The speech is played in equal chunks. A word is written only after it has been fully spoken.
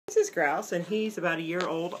is Grouse, and he's about a year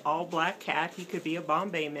old, all black cat. He could be a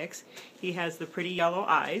Bombay mix. He has the pretty yellow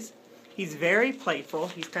eyes. He's very playful.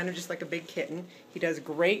 He's kind of just like a big kitten. He does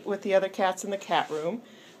great with the other cats in the cat room.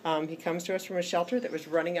 He comes to us from a shelter that was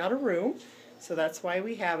running out of room, so that's why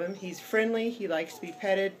we have him. He's friendly. He likes to be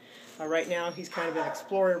petted. Right now he's kind of in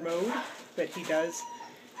explorer mode, but he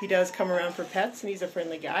does come around for pets, and he's a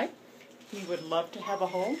friendly guy. He would love to have a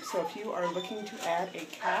home, so if you are looking to add a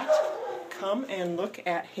cat, come and look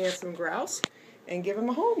at Handsome Grouse and give him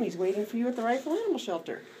a home. He's waiting for you at the Rifle Animal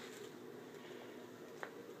Shelter.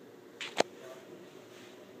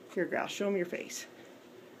 Here, Grouse, show him your face.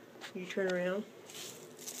 You turn around.